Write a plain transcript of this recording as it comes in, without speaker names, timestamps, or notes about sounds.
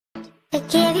I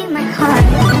gave you my heart.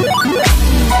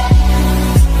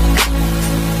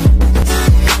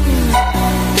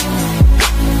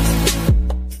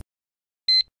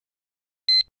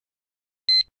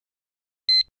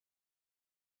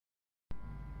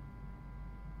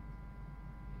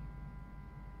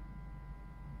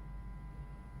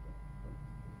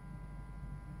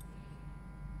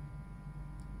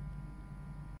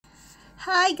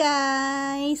 Hi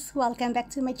guys! Welcome back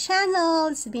to my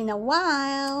channel. It's been a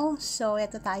while. So,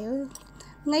 eto tayo.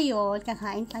 Ngayon,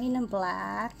 kakain tayo ng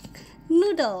black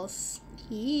noodles.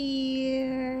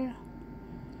 Here.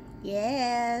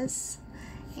 Yes.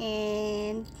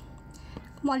 And,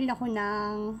 kumuha rin ako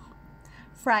ng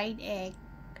fried egg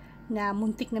na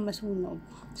muntik na masunog.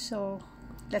 So,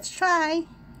 let's try.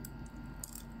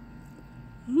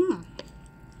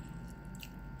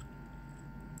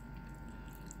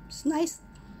 It's nice.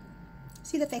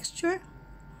 See the texture?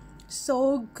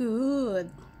 So good.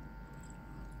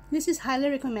 This is highly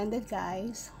recommended,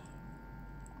 guys.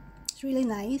 It's really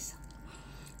nice.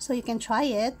 So you can try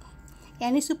it.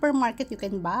 Any supermarket you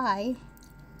can buy.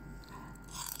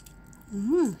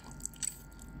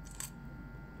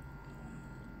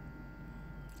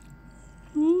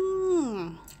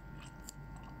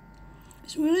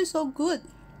 It's really so good.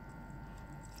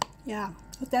 Yeah,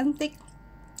 authentic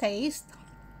taste.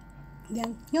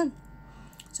 Then, yun.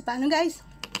 So, paano guys?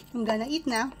 I'm gonna eat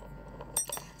na.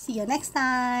 See you next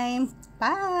time.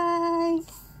 Bye!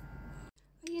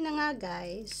 Ayun na nga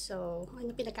guys. So,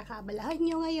 ano pinagkakaabalahan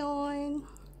nyo ngayon?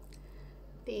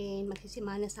 Then,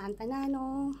 magsisimana Santa na,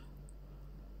 no?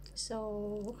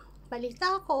 So,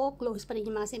 balita ako, close pa rin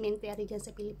yung mga cemetery dyan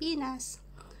sa Pilipinas.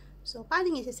 So, paano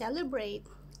nyo celebrate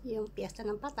yung piyesta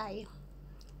ng patay?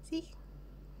 See?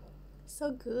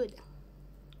 So good.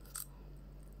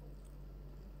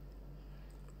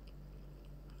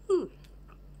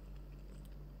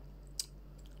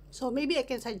 So, maybe I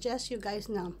can suggest you guys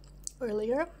na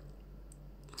earlier,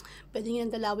 pwede nyo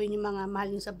dalawin yung mga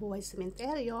mahal nyo sa buhay sa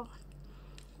sementeryo,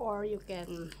 or you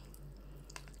can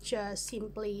just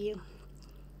simply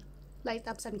light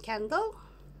up some candle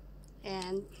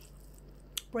and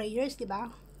prayers, diba?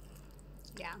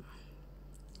 Yeah.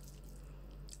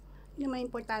 Yung mga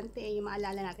importante ay yung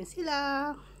maalala natin sila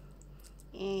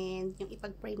and yung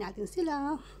ipag-pray natin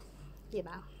sila,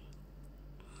 diba?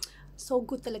 So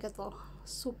good talaga to.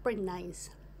 Super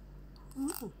nice.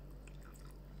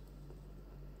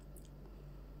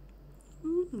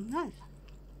 Nice.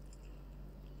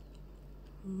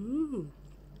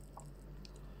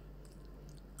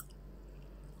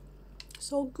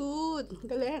 So good.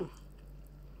 Galing.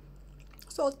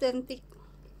 So authentic.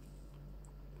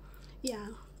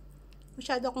 Yeah.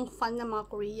 Masyado akong fan ng mga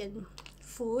Korean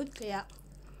food, kaya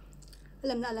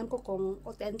alam ko kung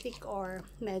authentic or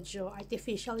medyo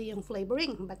artificial yung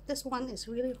flavoring. But this one is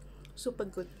really super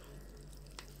good.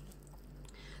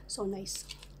 So nice.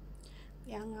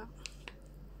 Kaya nga,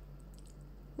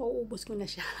 mauubos ko na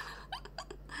siya.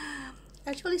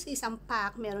 Actually, sa isang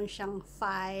pack, meron siyang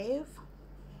 5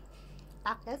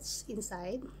 packets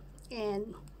inside.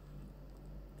 And,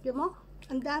 yun mo,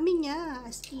 ang dami niya,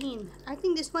 as in. I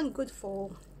think this one good for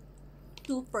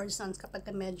 2 persons kapag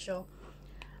medyo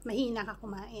mahina ka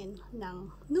kumain ng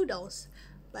noodles.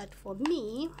 But for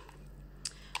me,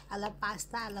 I love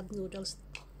pasta, I love noodles.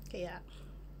 Kaya,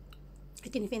 I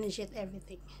can finish it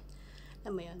everything.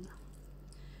 Alam mo yun.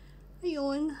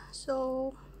 Ayun.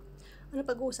 So, ano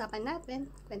pag-uusapan natin?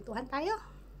 Kwentuhan tayo.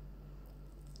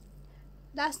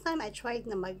 Last time, I tried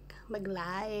na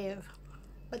mag-live.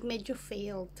 But medyo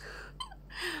failed.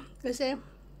 Kasi,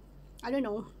 I don't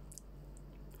know.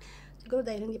 Siguro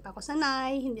dahil hindi pa ako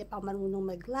sanay, hindi pa ako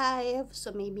marunong mag-live.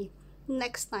 So, maybe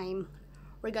next time,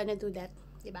 we're gonna do that.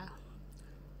 Diba?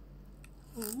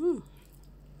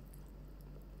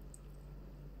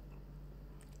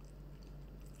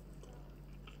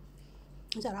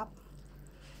 Ang sarap.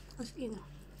 As in.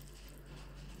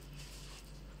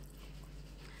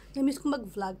 Namiss ko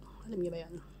mag-vlog. Alam niyo ba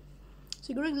yun?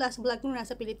 Siguro yung last vlog nung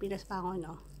nasa Pilipinas pa ako,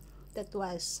 no? That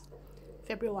was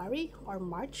February or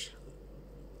March.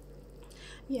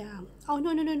 Yeah. Oh,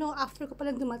 no. After ko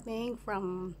palang dumating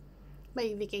from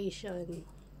my vacation.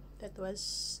 That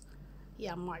was,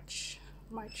 yeah, March.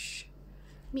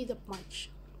 Mid of March.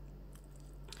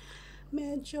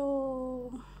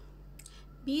 Medyo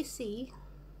busy.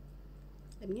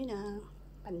 Alam nyo na,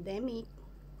 pandemic.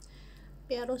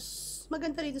 Pero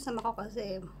maganda rito sa Macau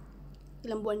kasi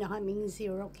ilang buwan na kaming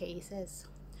 0 cases.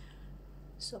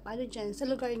 So, paano dyan? Sa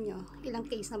lugar nyo, ilang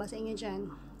case na ba sa inyo dyan?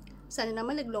 Sana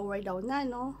naman nag-lower down na,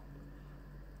 no?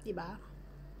 Diba?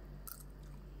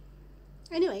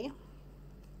 Anyway,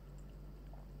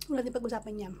 wala din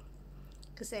pag-usapan niya.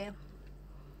 Kasi,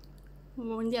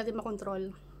 hindi natin makontrol.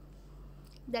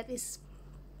 That is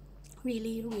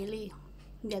really hindi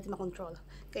natin makontrol.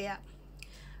 Kaya,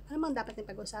 ano bang dapat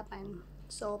natin pag-usapan?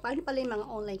 So, paano pala yung mga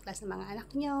online class ng mga anak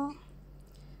nyo?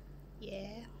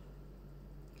 Yeah.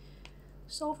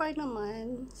 So far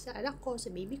naman, sa anak ko,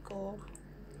 sa baby ko,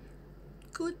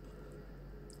 good.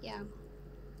 Yeah.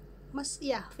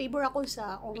 Favor ako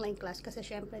sa online class kasi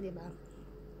syempre, di ba?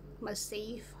 Mas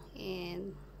safe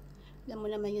and alam mo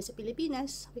naman yun sa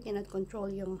Pilipinas, we cannot control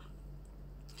yung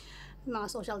mga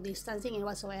social distancing and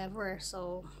whatsoever.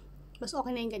 So, mas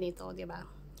okay na yung ganito, di ba?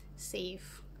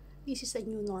 Safe. This is a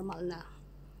new normal na.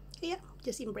 Kaya,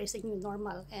 just embrace the new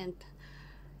normal and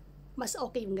mas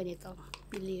okay yung ganito.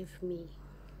 Believe me.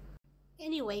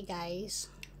 Anyway,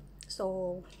 guys.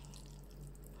 So,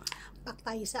 back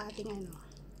tayo sa ating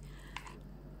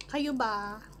Kayo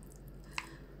ba?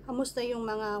 Kamusta yung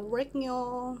mga work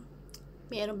nyo?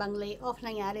 Meron bang layoff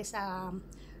nangyari sa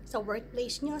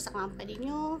workplace nyo, sa company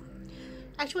nyo?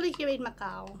 Actually, here in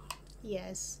Macau,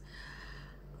 yes.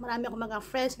 Marami akong mga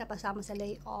friends na pasama sa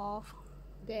layoff.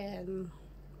 Then,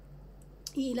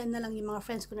 ilan na lang yung mga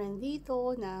friends ko na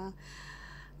nandito na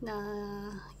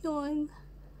yun,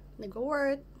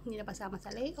 nag-work, hindi na pasama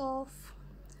sa layoff.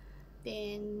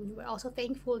 Then, we're also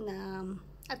thankful na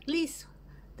at least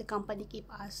the company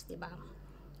keep us, diba?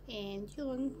 And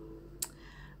yun,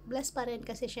 blessed pa rin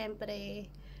kasi syempre,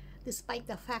 despite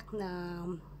the fact na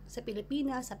sa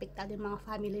Pilipinas, apektado yung mga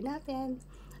family natin,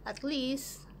 at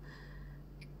least,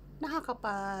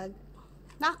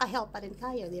 nakaka-help pa rin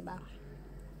tayo, diba?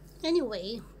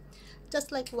 Anyway,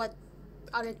 just like what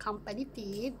other company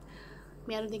did,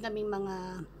 meron din kaming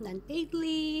mga non-paid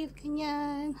leave,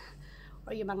 ganyan,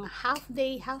 or yung mga half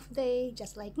day,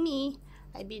 just like me.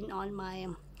 I've been on my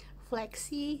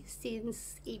flexi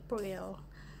since April.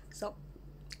 So,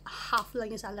 half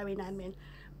lang yung salary namin.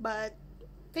 But,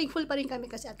 thankful pa rin kami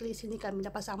kasi at least hindi kami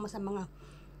napasama sa mga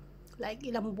like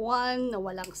ilang buwan na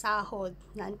walang sahod,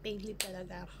 non-paid leave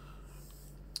talaga.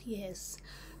 Yes.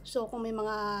 So, kung may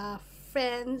mga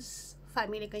friends,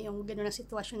 family kayong gano'n na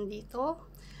sitwasyon dito,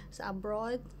 sa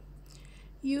abroad,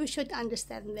 you should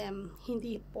understand them.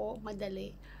 Hindi po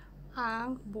madali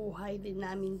ang buhay din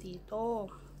namin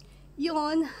dito.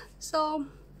 Yun. So,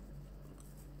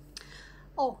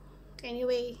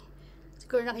 anyway,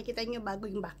 siguro nakikita nyo bago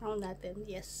yung background natin.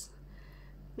 Yes.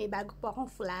 May bago po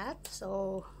akong flat.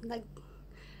 So,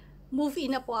 nag-move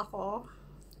in na po ako.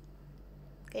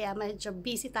 Kaya medyo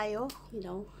busy tayo, you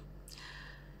know.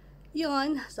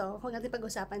 Yun. So, kung natin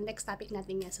pag-usapan, next topic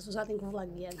natin yan. Sa susunod kong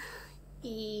vlog yan.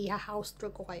 I-house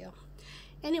tour ko kayo.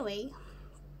 Anyway,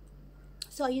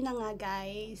 so, yun na nga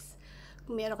guys.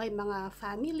 Kung meron kayong mga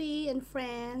family and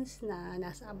friends na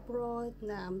nasa abroad,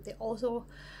 na they also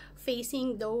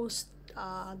facing those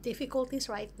difficulties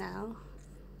right now,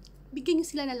 bigyan nyo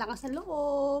sila ng lakas ng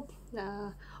loob,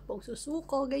 na huwag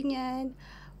susuko, ganyan.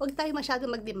 Huwag tayo masyado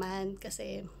mag-demand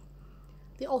kasi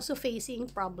they also facing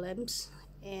problems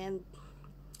and,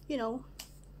 you know,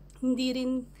 hindi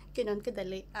rin ganoon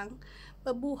kadali ang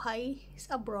mabuhay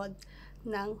sa abroad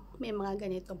ng may mga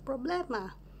ganitong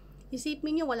problema.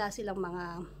 Isipin nyo, wala silang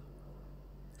mga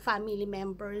family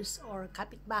members or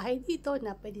kapitbahay dito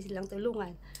na pwede silang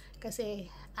tulungan. Kasi,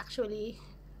 actually,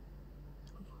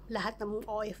 lahat ng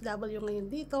OFW ngayon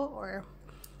dito or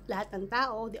lahat ng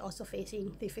tao, they also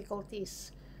facing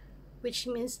difficulties. Which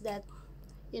means that,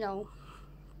 you know,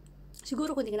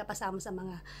 siguro kung hindi ka napasama sa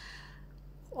mga,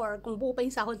 or kung buo pa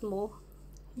yung sahod mo,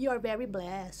 you are very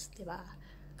blessed, diba?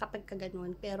 Kapag ka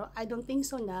ganun. Pero I don't think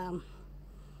so na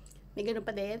may ganun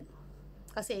pa din.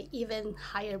 Kasi even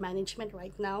higher management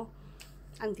right now,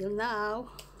 until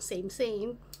now, same.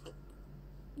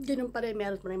 Ganun pa rin,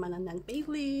 meron pa rin mga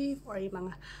non-paid leave or yung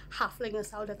mga half lang na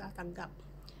sahod na tatanggap.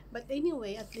 But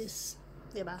anyway, at least,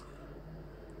 diba?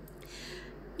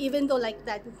 Even though like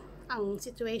that ang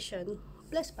situation,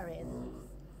 blessed pa rin.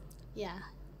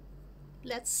 Yeah.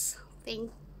 Let's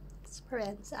thank pa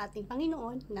rin sa ating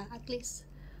Panginoon na at least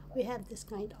we have this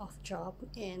kind of job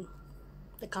and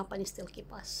the company still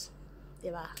keep us.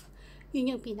 Diba?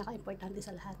 Yun yung pinaka-importante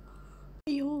sa lahat.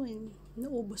 Ayun,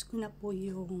 naubos ko na po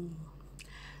yung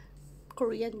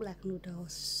Korean black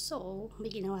noodles. So,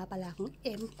 may ginawa pala akong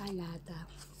empanada.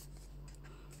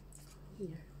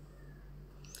 Here.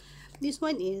 This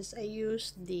one is, I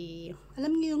used the,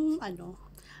 alam niyo yung,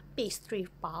 pastry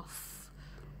puff.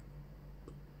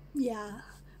 Yeah.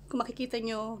 Kung makikita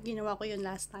nyo, ginawa ko yun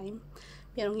last time.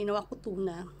 Pero ginawa ko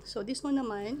tuna. So, this one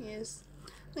naman is,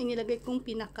 ang nilagay kong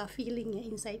pinaka-feeling niya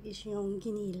inside is yung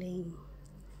giniling.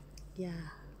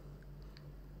 Yeah.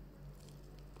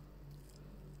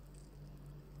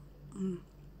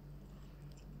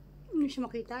 Hindi siya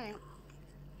makita eh.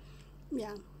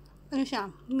 Yeah. Ano siya?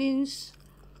 Minced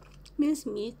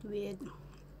meat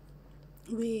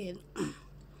with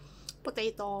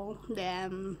potato,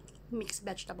 then mixed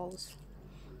vegetables.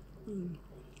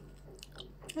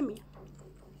 Yummy.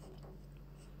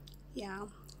 Yeah.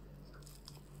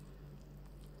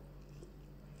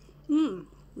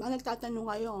 Baka nagtatanong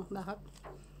kayo, bakit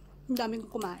ang dami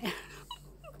kong kumain?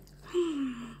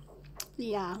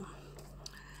 Yeah.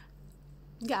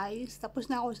 Guys, tapos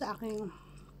na ako sa aking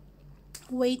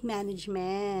weight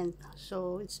management.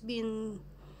 So, it's been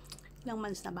ilang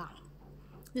months na ba?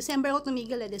 December ako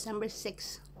tumigil eh. December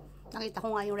 6. Nakita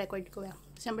ko nga yung record ko eh.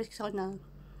 December 6 ako na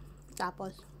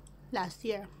tapos last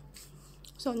year.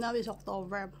 So, now is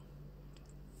October.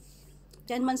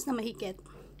 10 months na mahigit.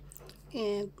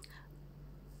 And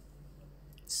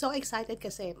so excited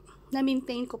kasi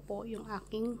na-maintain ko po yung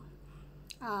aking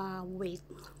weight.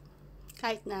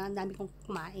 Kahit na dami kong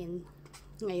kumain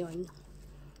ngayon.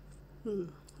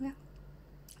 Yeah.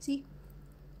 See?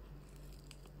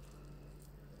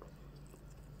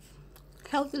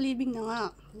 Healthy living na nga.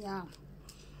 Yeah.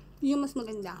 Yung mas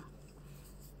maganda.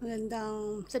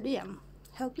 Magandang sabihin.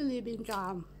 Healthy living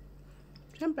tsaka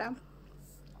syempre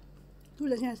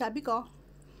tulad sinasabi ko,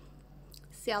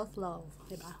 self-love,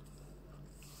 diba?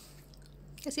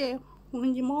 Kasi kung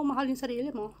hindi mo mahal yung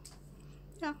sarili mo,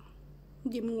 yeah,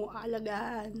 hindi mo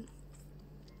aalagaan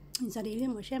yung sarili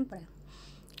mo, syempre.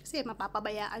 Kasi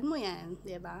mapapabayaan mo yan,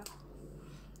 diba?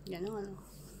 Ganon.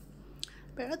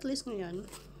 Pero at least ngayon,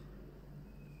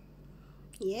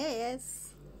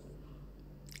 yes,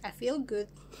 I feel good.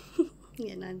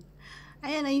 Ganon.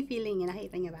 Ayan na yung feeling niya,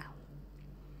 nakita niya ba?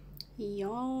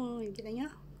 Yung, kita niya?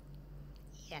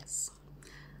 Yes.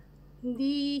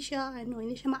 Hindi siya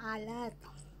maalat.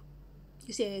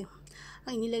 Kasi,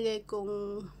 ang inilagay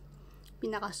kong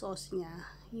pinaka-sauce niya,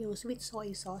 yung sweet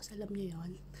soy sauce, alam niyo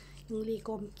yon, yung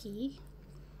likom key.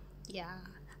 Yeah.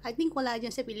 I think wala dyan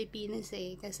sa Pilipinas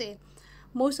eh. Kasi,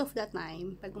 most of the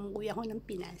time, pag umuwi ako ng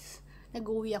Pinas,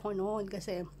 nag-uwi ako noon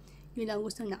kasi yun ang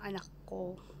gusto ng anak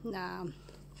ko na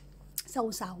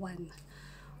sausawan.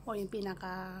 O yung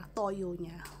pinaka-toyo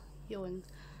niya. Yun.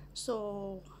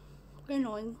 So,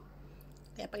 ganun.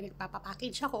 Kaya pag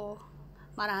nagpapapackage ako,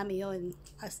 marami yun.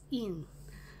 As in,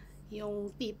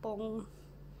 yung tipong,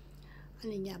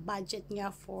 budget niya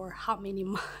for how many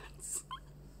months.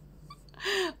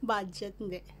 Budget,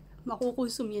 hindi.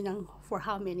 Makukonsume yun ng for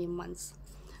how many months.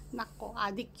 Nako,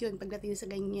 addict yun pagdating sa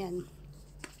ganyan.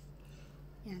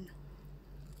 Yan.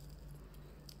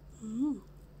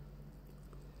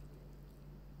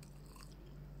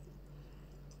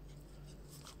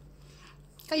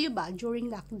 Kayo ba,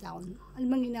 during lockdown, ano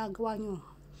bang ginagawa nyo?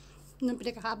 Anong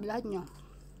pinagkakaabalahan nyo?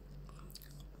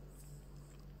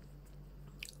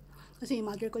 Kasi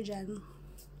yung mother ko dyan,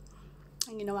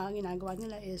 ang ginagawa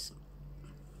nila is,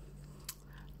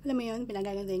 alam mo yun,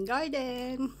 pinagaganda yung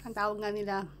garden. Ang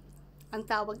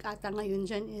tawag ata ngayon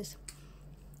dyan is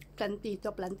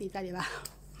plantita, di ba?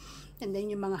 And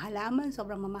then yung mga halaman,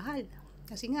 sobrang mamahal.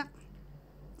 Kasi nga,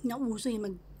 nauso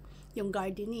yung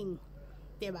gardening,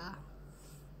 di ba?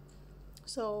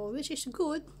 So, which is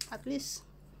good, at least,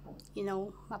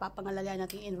 mapapangalagaan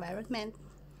natin yung environment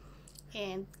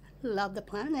and love the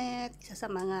planet. Isa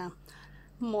sa mga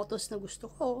mottos na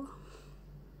gusto ko.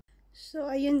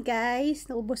 So, ayun guys,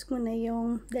 naubos ko na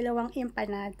yung 2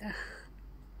 empanada.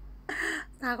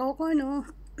 Takaw ko, no?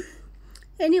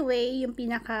 Anyway, yung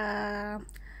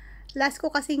last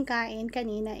ko kasing kain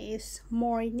kanina is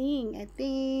morning. I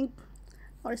think,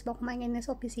 oras ba kumain na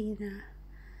sa opisina?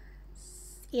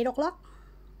 8 o'clock?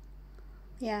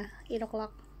 Yeah, 8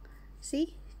 o'clock.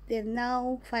 See? Then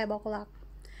now, 5 o'clock.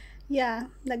 Yeah,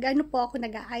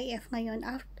 nag-IF ngayon.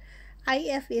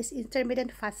 IF is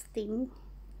intermittent fasting.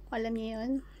 Alam niyo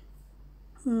yun?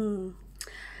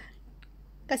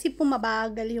 Kasi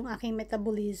pumabagal yung aking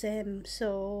metabolism.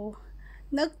 So,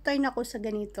 nag-turn ako sa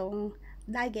ganitong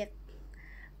diet.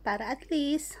 Para at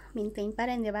least, maintain pa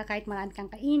rin, di ba? Kahit marami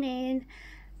kang kainin,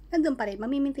 nandun pa rin.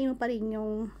 Mamimaintain mo pa rin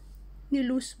yung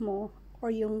nilose mo or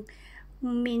yung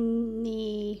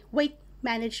mini weight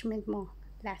management mo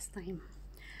last time.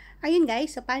 Ayun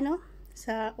guys, so paano?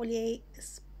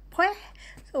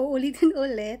 Ulitin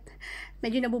ulit.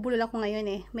 Medyo nabubulol ako ngayon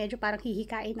eh. Medyo parang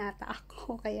hihikain nata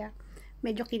ako. Kaya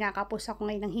medyo kinakapos ako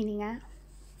ngayon ng hininga.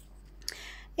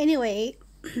 Anyway,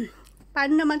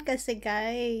 paano naman kasi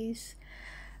guys?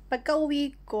 Pagka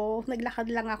uwi ko, naglakad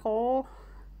lang ako.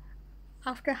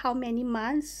 After how many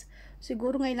months?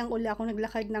 Siguro ngayon lang uli ako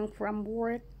naglakad ng from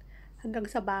work hanggang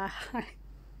sa bahay.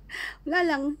 Wala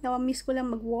lang, na-miss ko lang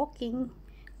mag-walking.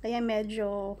 Kaya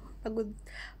medyo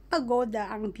pagoda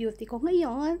ang beauty ko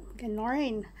ngayon.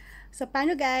 Ganon. So,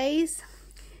 paano guys?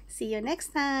 See you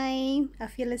next time.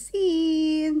 Auf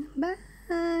Wiedersehen. Bye!